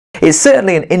It's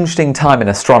certainly an interesting time in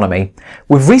astronomy,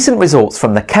 with recent results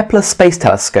from the Kepler Space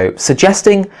Telescope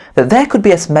suggesting that there could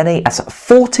be as many as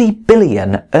 40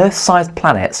 billion Earth-sized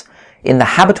planets in the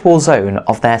habitable zone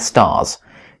of their stars,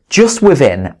 just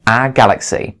within our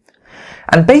galaxy.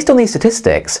 And based on these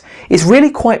statistics, it's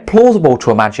really quite plausible to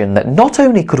imagine that not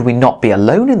only could we not be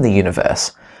alone in the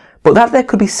universe, but that there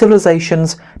could be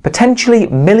civilizations potentially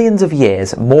millions of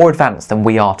years more advanced than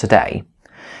we are today.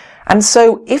 And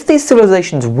so, if these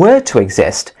civilizations were to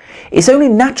exist, it's only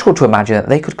natural to imagine that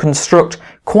they could construct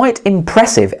quite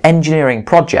impressive engineering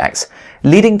projects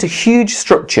leading to huge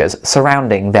structures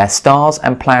surrounding their stars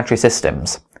and planetary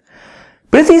systems.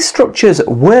 But if these structures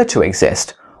were to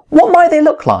exist, what might they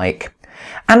look like?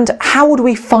 And how would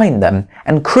we find them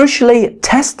and crucially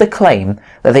test the claim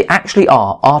that they actually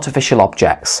are artificial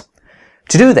objects?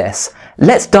 To do this,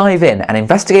 let's dive in and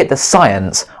investigate the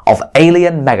science of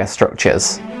alien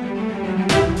megastructures.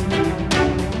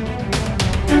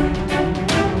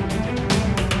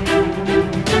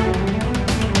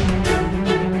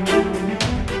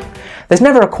 There's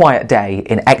never a quiet day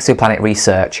in exoplanet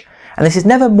research, and this is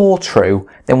never more true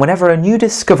than whenever a new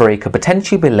discovery could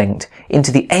potentially be linked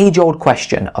into the age-old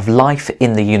question of life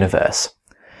in the universe.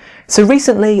 So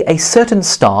recently, a certain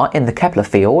star in the Kepler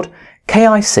field,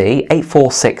 KIC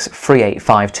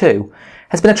 8463852,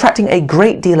 has been attracting a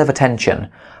great deal of attention,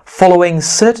 following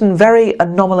certain very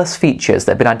anomalous features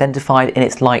that have been identified in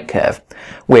its light curve,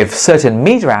 with certain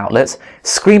media outlets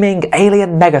screaming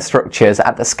alien megastructures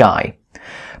at the sky.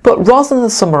 But rather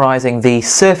than summarising the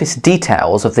surface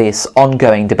details of this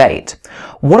ongoing debate,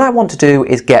 what I want to do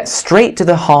is get straight to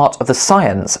the heart of the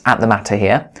science at the matter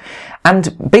here,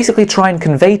 and basically try and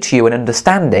convey to you an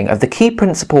understanding of the key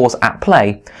principles at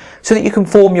play so that you can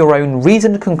form your own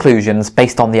reasoned conclusions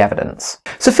based on the evidence.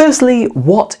 So firstly,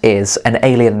 what is an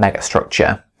alien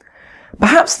megastructure?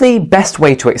 Perhaps the best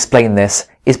way to explain this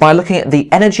is by looking at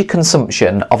the energy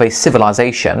consumption of a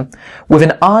civilization with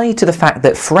an eye to the fact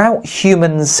that throughout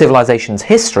human civilization's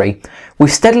history,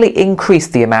 we've steadily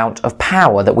increased the amount of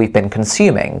power that we've been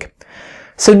consuming.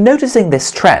 So noticing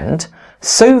this trend,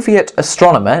 Soviet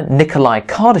astronomer Nikolai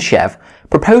Kardashev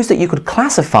proposed that you could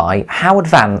classify how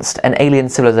advanced an alien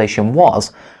civilization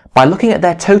was by looking at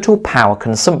their total power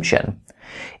consumption.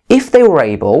 If they were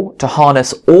able to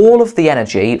harness all of the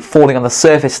energy falling on the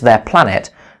surface of their planet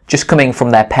just coming from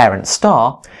their parent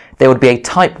star, they would be a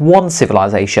Type 1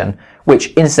 civilization,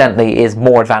 which incidentally is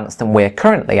more advanced than we're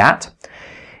currently at.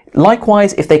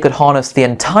 Likewise, if they could harness the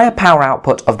entire power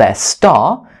output of their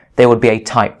star, they would be a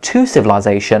Type 2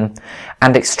 civilization,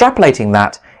 and extrapolating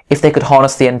that, if they could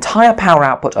harness the entire power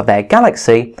output of their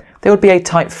galaxy, they would be a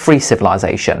Type 3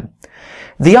 civilization.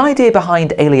 The idea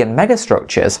behind alien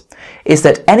megastructures is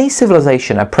that any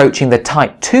civilization approaching the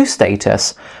Type 2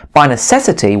 status by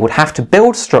necessity would have to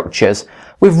build structures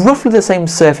with roughly the same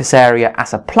surface area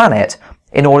as a planet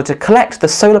in order to collect the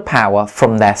solar power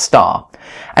from their star.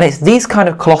 And it's these kind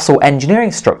of colossal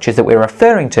engineering structures that we're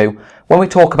referring to when we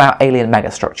talk about alien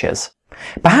megastructures.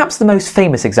 Perhaps the most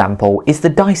famous example is the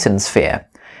Dyson Sphere,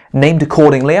 named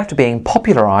accordingly after being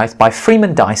popularised by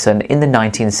Freeman Dyson in the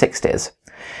 1960s.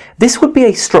 This would be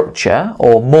a structure,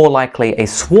 or more likely a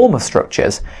swarm of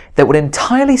structures, that would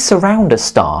entirely surround a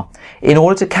star in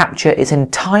order to capture its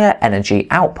entire energy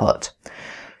output.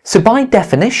 So by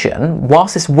definition,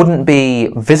 whilst this wouldn't be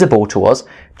visible to us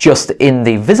just in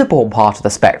the visible part of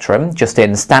the spectrum, just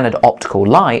in standard optical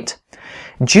light,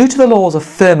 due to the laws of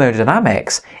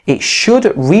thermodynamics, it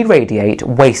should re-radiate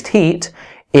waste heat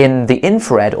in the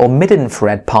infrared or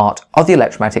mid-infrared part of the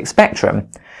electromagnetic spectrum.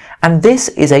 And this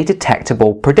is a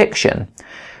detectable prediction.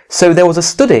 So there was a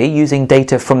study using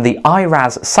data from the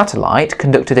IRAS satellite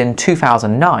conducted in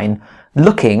 2009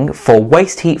 looking for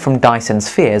waste heat from Dyson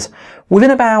Spheres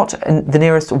within about the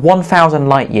nearest 1,000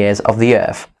 light years of the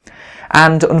Earth.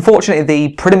 And unfortunately, the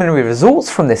preliminary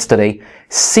results from this study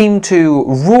seem to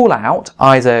rule out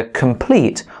either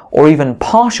complete or even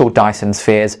partial Dyson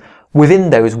Spheres within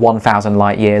those 1,000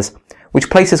 light years, which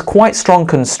places quite strong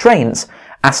constraints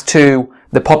as to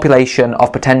the population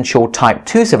of potential Type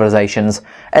 2 civilizations,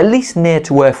 at least near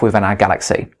to Earth within our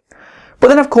galaxy. But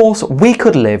then of course, we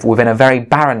could live within a very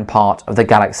barren part of the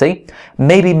galaxy.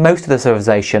 Maybe most of the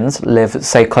civilizations live,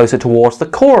 say, closer towards the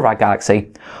core of our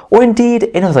galaxy, or indeed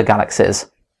in other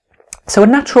galaxies. So a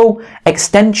natural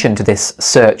extension to this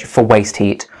search for waste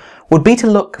heat would be to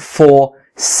look for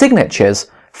signatures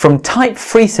from Type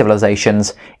 3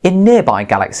 civilizations in nearby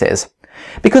galaxies.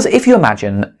 Because if you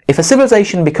imagine, if a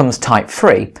civilization becomes type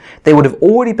 3, they would have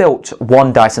already built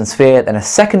one Dyson Sphere, then a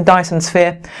second Dyson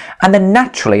Sphere, and then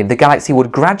naturally the galaxy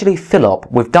would gradually fill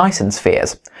up with Dyson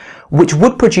Spheres, which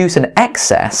would produce an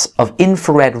excess of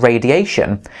infrared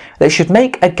radiation that should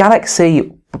make a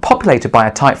galaxy populated by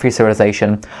a type 3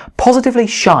 civilization positively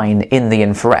shine in the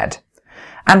infrared.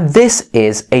 And this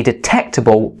is a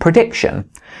detectable prediction.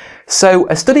 So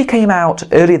a study came out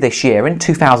earlier this year in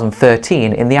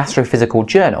 2013 in the Astrophysical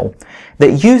journal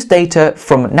that used data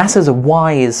from NASA's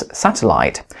WISE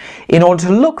satellite in order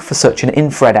to look for such an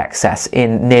infrared excess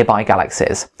in nearby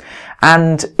galaxies.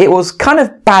 And it was kind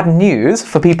of bad news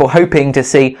for people hoping to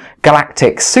see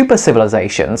galactic super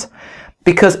civilizations,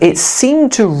 because it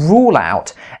seemed to rule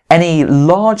out any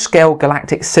large-scale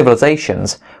galactic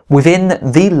civilizations within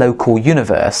the local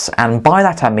universe, and by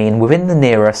that I mean within the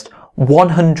nearest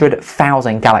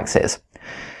 100,000 galaxies.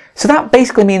 So that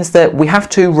basically means that we have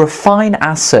to refine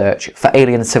our search for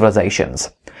alien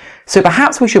civilizations. So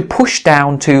perhaps we should push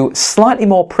down to slightly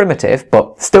more primitive,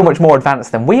 but still much more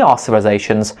advanced than we are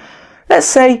civilizations. Let's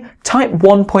say type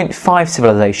 1.5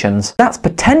 civilizations. That's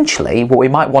potentially what we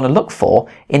might want to look for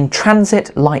in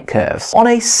transit light curves. On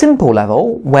a simple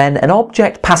level, when an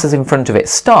object passes in front of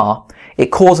its star,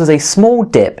 it causes a small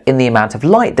dip in the amount of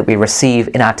light that we receive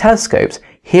in our telescopes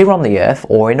here on the Earth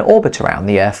or in orbit around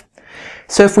the Earth.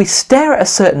 So if we stare at a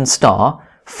certain star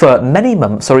for many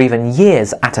months or even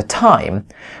years at a time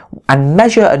and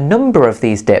measure a number of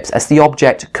these dips as the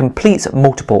object completes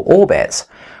multiple orbits,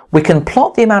 we can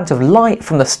plot the amount of light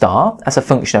from the star as a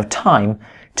function of time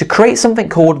to create something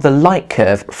called the light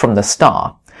curve from the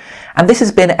star. And this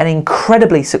has been an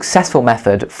incredibly successful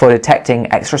method for detecting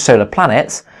extrasolar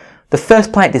planets. The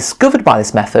first planet discovered by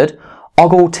this method,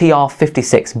 Ogle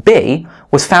TR56b,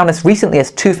 was found as recently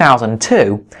as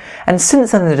 2002, and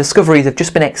since then the discoveries have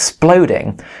just been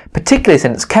exploding, particularly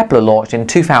since Kepler launched in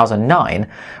 2009.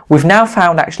 We've now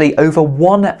found actually over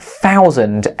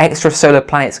 1,000 extrasolar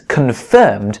planets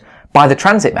confirmed by the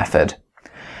transit method.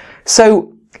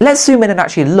 So let's zoom in and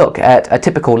actually look at a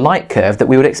typical light curve that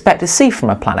we would expect to see from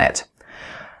a planet.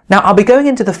 Now, I'll be going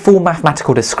into the full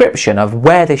mathematical description of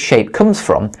where this shape comes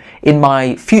from in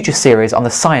my future series on the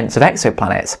science of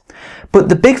exoplanets. But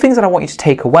the big things that I want you to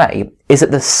take away is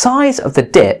that the size of the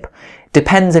dip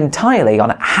depends entirely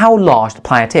on how large the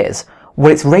planet is,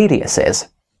 what its radius is.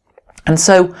 And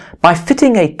so, by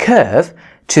fitting a curve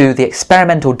to the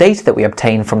experimental data that we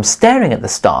obtain from staring at the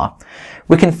star,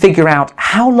 we can figure out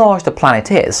how large the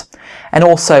planet is, and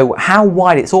also how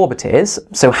wide its orbit is,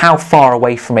 so how far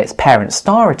away from its parent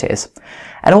star it is,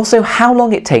 and also how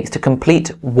long it takes to complete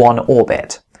one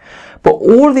orbit. But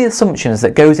all of the assumptions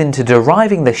that goes into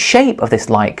deriving the shape of this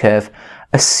light curve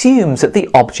assumes that the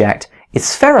object is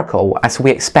spherical, as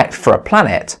we expect for a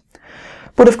planet.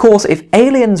 But of course, if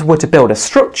aliens were to build a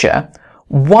structure,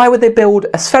 why would they build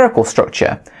a spherical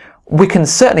structure? We can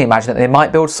certainly imagine that they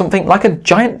might build something like a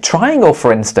giant triangle,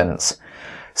 for instance.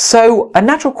 So a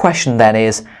natural question then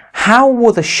is, how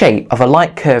will the shape of a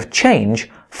light curve change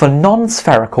for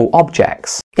non-spherical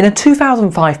objects? In a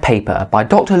 2005 paper by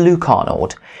Dr. Luke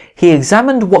Arnold, he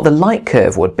examined what the light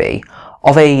curve would be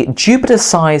of a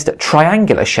Jupiter-sized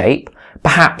triangular shape,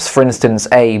 perhaps for instance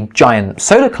a giant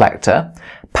solar collector,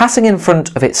 passing in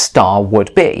front of its star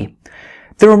would be.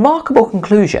 The remarkable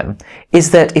conclusion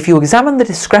is that if you examine the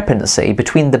discrepancy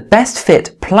between the best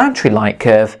fit planetary light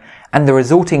curve and the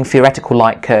resulting theoretical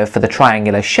light curve for the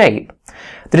triangular shape,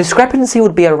 the discrepancy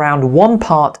would be around 1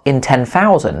 part in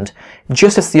 10,000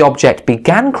 just as the object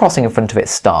began crossing in front of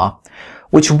its star,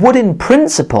 which would in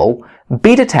principle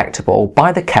be detectable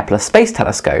by the Kepler Space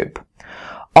Telescope.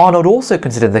 Arnold also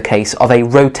considered the case of a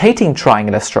rotating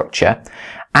triangular structure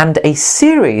and a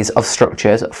series of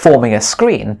structures forming a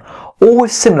screen, all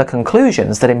with similar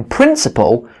conclusions that in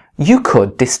principle you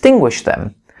could distinguish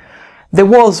them. There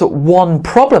was one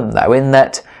problem though, in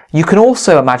that you can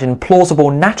also imagine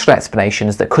plausible natural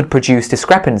explanations that could produce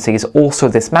discrepancies also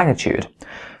of this magnitude.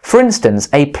 For instance,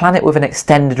 a planet with an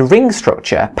extended ring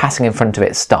structure passing in front of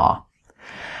its star.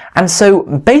 And so,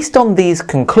 based on these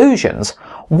conclusions,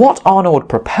 what Arnold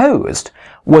proposed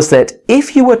was that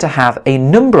if you were to have a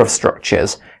number of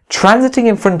structures transiting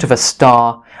in front of a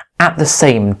star at the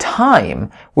same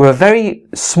time, with a very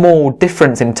small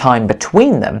difference in time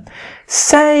between them,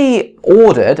 say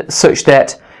ordered such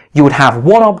that you would have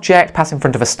one object pass in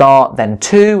front of a star, then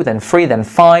 2, then 3, then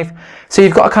 5, so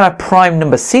you've got a kind of prime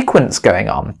number sequence going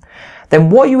on, then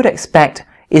what you would expect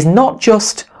is not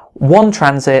just one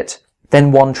transit,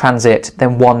 then one transit,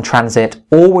 then one transit,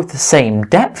 all with the same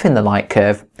depth in the light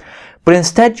curve, but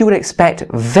instead you would expect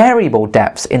variable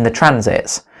depths in the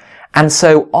transits. And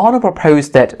so Arnold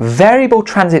proposed that variable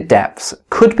transit depths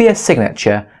could be a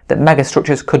signature that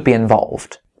megastructures could be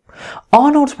involved.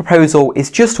 Arnold's proposal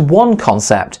is just one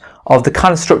concept of the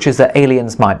kind of structures that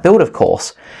aliens might build, of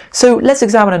course, so let's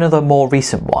examine another more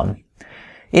recent one.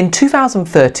 In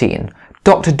 2013,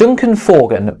 Dr. Duncan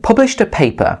Forgan published a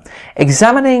paper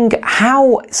examining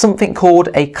how something called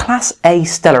a Class A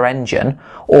stellar engine,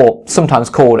 or sometimes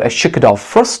called a Shukadov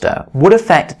thruster, would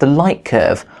affect the light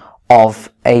curve of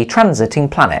a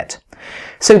transiting planet.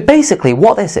 So basically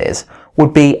what this is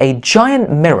would be a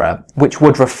giant mirror which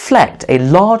would reflect a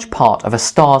large part of a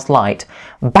star's light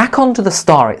back onto the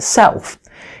star itself,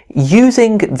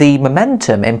 using the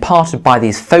momentum imparted by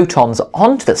these photons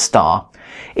onto the star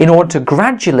in order to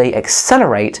gradually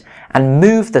accelerate and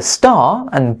move the star,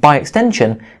 and by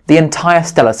extension, the entire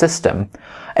stellar system.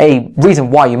 A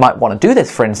reason why you might want to do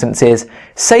this, for instance, is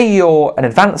say you're an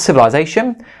advanced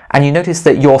civilization and you notice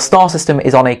that your star system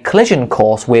is on a collision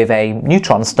course with a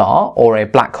neutron star or a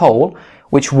black hole,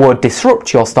 which would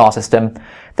disrupt your star system,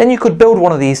 then you could build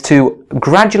one of these to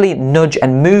gradually nudge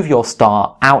and move your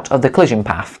star out of the collision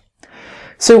path.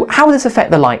 So how will this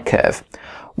affect the light curve?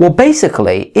 Well,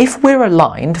 basically, if we're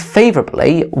aligned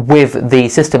favourably with the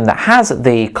system that has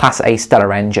the Class A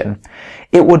stellar engine,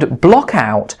 it would block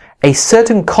out a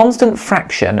certain constant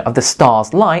fraction of the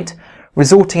star's light,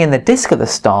 resulting in the disk of the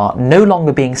star no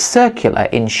longer being circular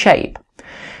in shape.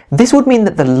 This would mean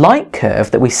that the light curve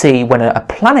that we see when a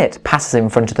planet passes in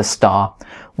front of the star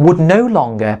would no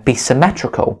longer be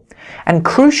symmetrical. And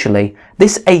crucially,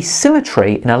 this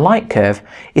asymmetry in a light curve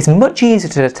is much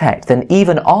easier to detect than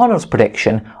even Arnold's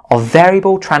prediction of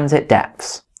variable transit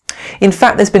depths. In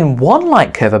fact, there's been one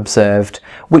light curve observed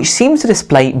which seems to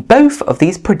display both of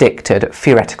these predicted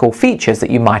theoretical features that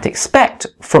you might expect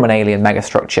from an alien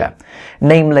megastructure,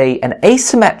 namely an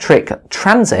asymmetric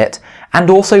transit and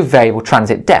also variable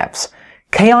transit depths,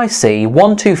 KIC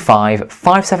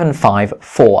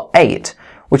 125-57548,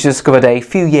 which was discovered a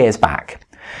few years back.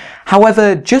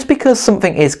 However, just because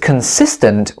something is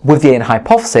consistent with the alien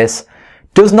hypothesis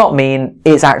does not mean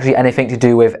it's actually anything to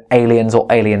do with aliens or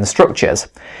alien structures.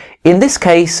 In this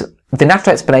case, the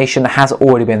natural explanation has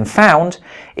already been found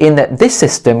in that this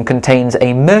system contains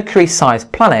a Mercury-sized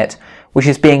planet which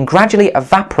is being gradually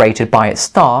evaporated by its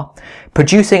star,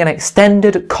 producing an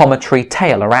extended cometary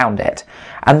tail around it.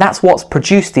 And that's what's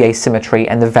produced the asymmetry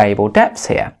and the variable depths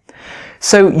here.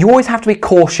 So you always have to be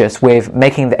cautious with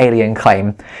making the alien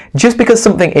claim. Just because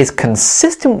something is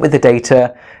consistent with the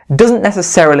data doesn't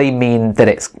necessarily mean that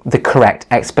it's the correct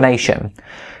explanation.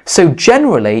 So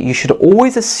generally, you should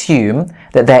always assume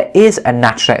that there is a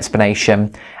natural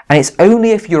explanation, and it's only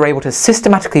if you're able to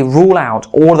systematically rule out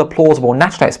all the plausible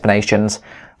natural explanations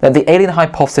that the alien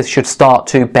hypothesis should start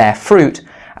to bear fruit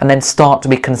and then start to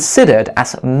be considered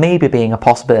as maybe being a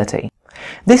possibility.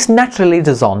 This naturally leads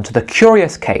us on to the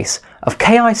curious case of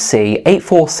KIC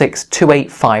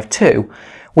 8462852,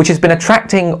 which has been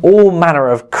attracting all manner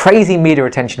of crazy media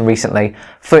attention recently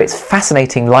for its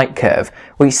fascinating light curve,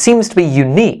 which seems to be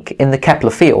unique in the Kepler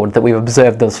field that we've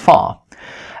observed thus far.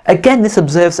 Again, this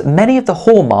observes many of the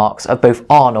hallmarks of both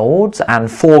Arnold's and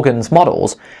Forgan's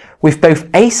models, with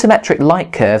both asymmetric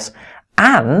light curves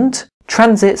and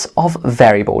transits of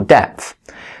variable depth.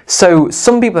 So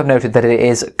some people have noted that it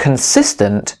is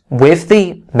consistent with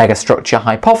the megastructure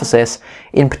hypothesis,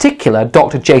 in particular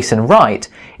Dr. Jason Wright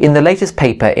in the latest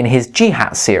paper in his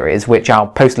GHAT series, which I'll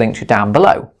post a link to down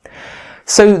below.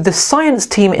 So the science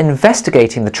team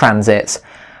investigating the transits,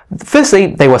 firstly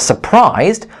they were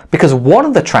surprised because one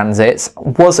of the transits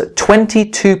was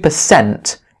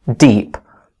 22% deep.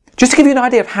 Just to give you an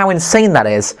idea of how insane that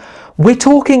is, we're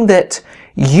talking that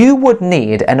you would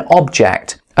need an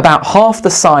object about half the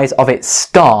size of its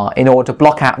star in order to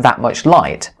block out that much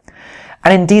light.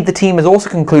 And indeed the team has also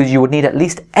concluded you would need at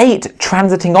least 8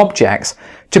 transiting objects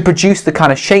to produce the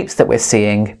kind of shapes that we're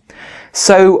seeing.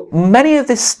 So many of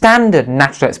the standard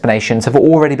natural explanations have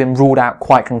already been ruled out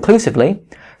quite conclusively.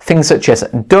 Things such as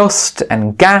dust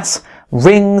and gas,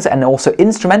 rings, and also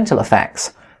instrumental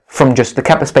effects from just the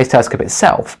Kepler Space Telescope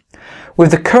itself,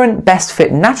 with the current best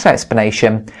fit natural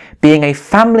explanation being a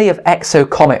family of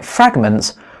exocomet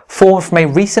fragments formed from a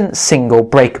recent single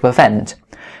breakup event.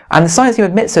 And the science team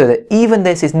admits so that even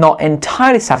this is not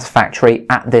entirely satisfactory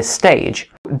at this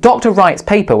stage. Dr. Wright's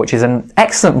paper, which is an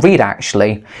excellent read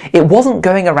actually, it wasn't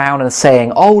going around and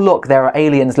saying, oh look, there are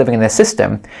aliens living in this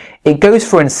system. It goes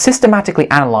through and systematically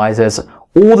analyses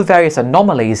all the various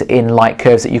anomalies in light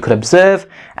curves that you could observe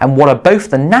and what are both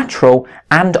the natural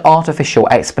and artificial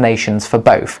explanations for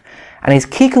both. And his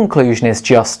key conclusion is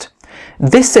just,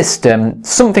 this system,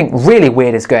 something really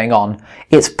weird is going on.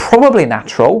 It's probably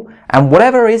natural and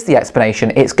whatever is the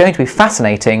explanation, it's going to be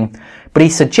fascinating, but he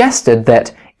suggested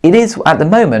that it is at the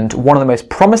moment one of the most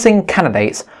promising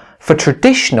candidates for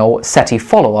traditional SETI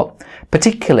follow-up,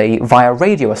 particularly via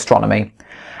radio astronomy.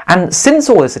 And since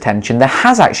all this attention, there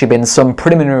has actually been some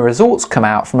preliminary results come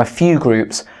out from a few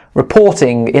groups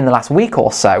reporting in the last week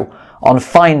or so on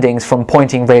findings from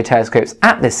pointing radio telescopes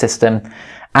at this system,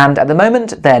 and at the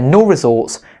moment there are no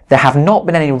results. There have not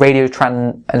been any radio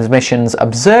transmissions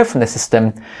observed from the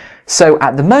system, so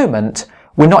at the moment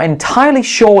we're not entirely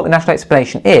sure what the natural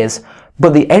explanation is,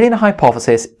 but the alien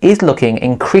hypothesis is looking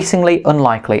increasingly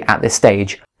unlikely at this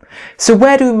stage. So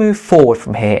where do we move forward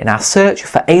from here in our search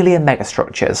for alien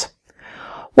megastructures?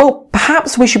 Well,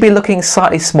 perhaps we should be looking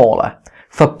slightly smaller,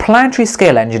 for planetary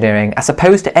scale engineering as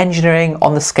opposed to engineering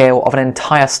on the scale of an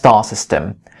entire star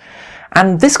system.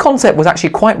 And this concept was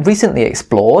actually quite recently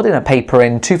explored in a paper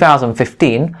in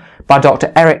 2015 by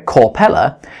Dr. Eric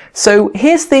Corpella. So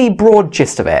here's the broad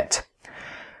gist of it.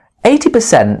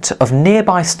 80% of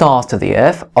nearby stars to the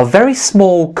Earth are very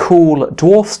small, cool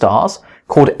dwarf stars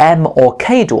called M or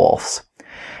K dwarfs.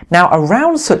 Now,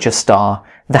 around such a star,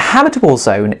 the habitable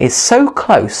zone is so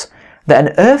close that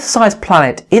an Earth-sized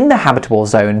planet in the habitable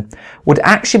zone would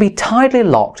actually be tidally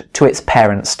locked to its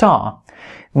parent star,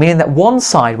 meaning that one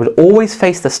side would always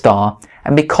face the star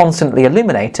and be constantly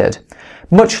illuminated,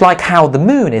 much like how the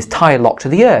Moon is tidally locked to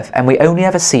the Earth and we only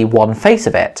ever see one face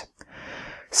of it.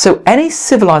 So any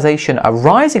civilization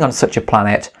arising on such a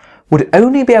planet would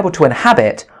only be able to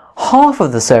inhabit half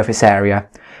of the surface area,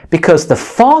 because the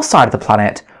far side of the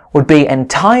planet would be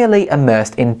entirely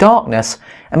immersed in darkness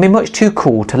and be much too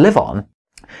cool to live on.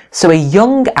 So a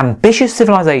young, ambitious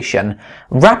civilization,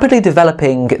 rapidly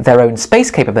developing their own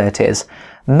space capabilities,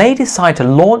 may decide to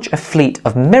launch a fleet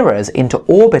of mirrors into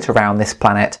orbit around this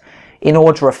planet in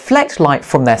order to reflect light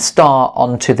from their star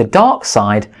onto the dark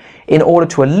side in order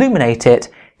to illuminate it,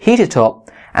 heat it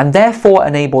up, and therefore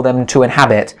enable them to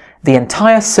inhabit the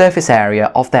entire surface area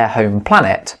of their home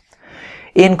planet.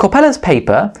 In Corpella's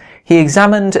paper, he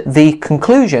examined the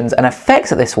conclusions and effects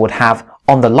that this would have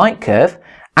on the light curve,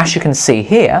 as you can see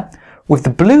here, with the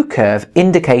blue curve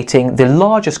indicating the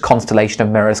largest constellation of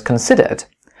mirrors considered.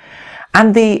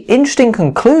 And the interesting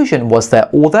conclusion was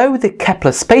that although the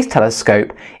Kepler Space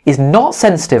Telescope is not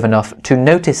sensitive enough to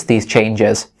notice these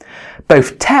changes,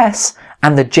 both TESS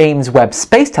and the James Webb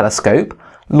Space Telescope,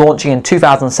 launching in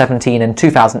 2017 and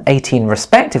 2018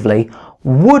 respectively,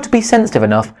 would be sensitive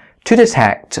enough to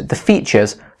detect the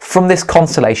features from this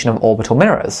constellation of orbital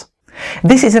mirrors.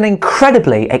 This is an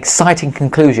incredibly exciting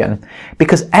conclusion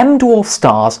because M-dwarf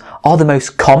stars are the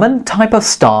most common type of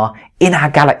star in our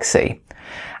galaxy.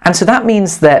 And so that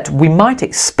means that we might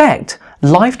expect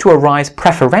life to arise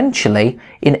preferentially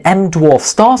in M-dwarf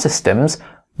star systems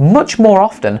much more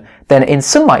often than in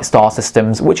Sun-like star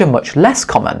systems, which are much less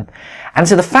common. And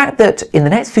so the fact that in the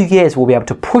next few years we'll be able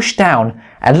to push down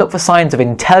and look for signs of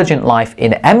intelligent life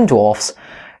in M-dwarfs,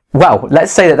 well,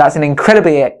 let's say that that's an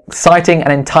incredibly exciting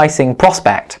and enticing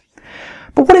prospect.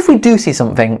 But what if we do see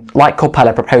something like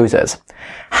Corpella proposes?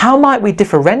 How might we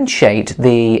differentiate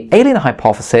the alien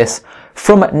hypothesis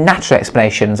from natural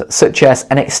explanations such as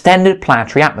an extended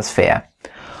planetary atmosphere?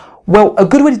 Well, a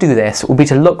good way to do this would be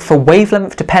to look for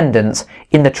wavelength dependence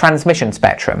in the transmission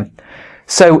spectrum.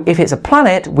 So if it's a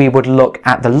planet, we would look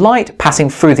at the light passing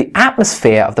through the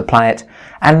atmosphere of the planet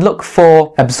and look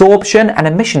for absorption and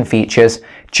emission features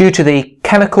due to the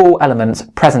chemical elements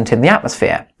present in the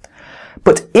atmosphere.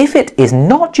 But if it is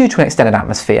not due to an extended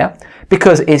atmosphere,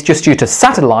 because it's just due to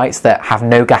satellites that have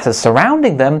no gases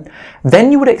surrounding them,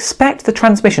 then you would expect the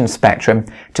transmission spectrum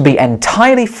to be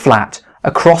entirely flat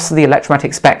across the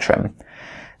electromagnetic spectrum.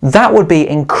 That would be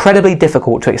incredibly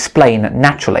difficult to explain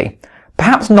naturally.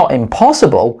 Perhaps not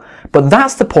impossible, but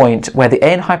that's the point where the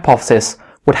alien hypothesis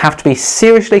would have to be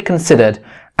seriously considered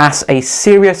as a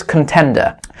serious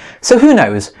contender. So who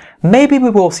knows, maybe we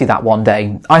will see that one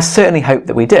day. I certainly hope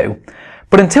that we do.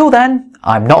 But until then,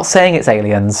 I'm not saying it's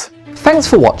aliens. Thanks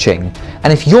for watching,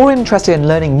 and if you're interested in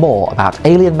learning more about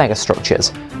alien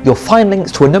megastructures, you'll find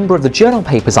links to a number of the journal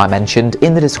papers I mentioned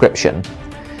in the description.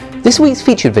 This week's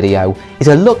featured video is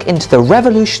a look into the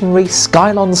revolutionary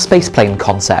Skylon spaceplane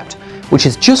concept, which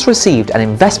has just received an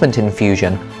investment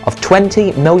infusion of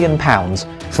 £20 million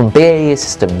from BAE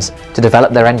Systems to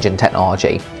develop their engine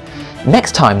technology.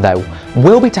 Next time though,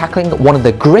 we'll be tackling one of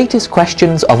the greatest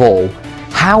questions of all: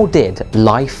 how did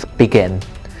life begin?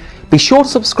 Be sure to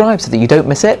subscribe so that you don't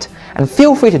miss it, and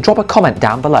feel free to drop a comment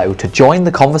down below to join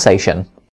the conversation.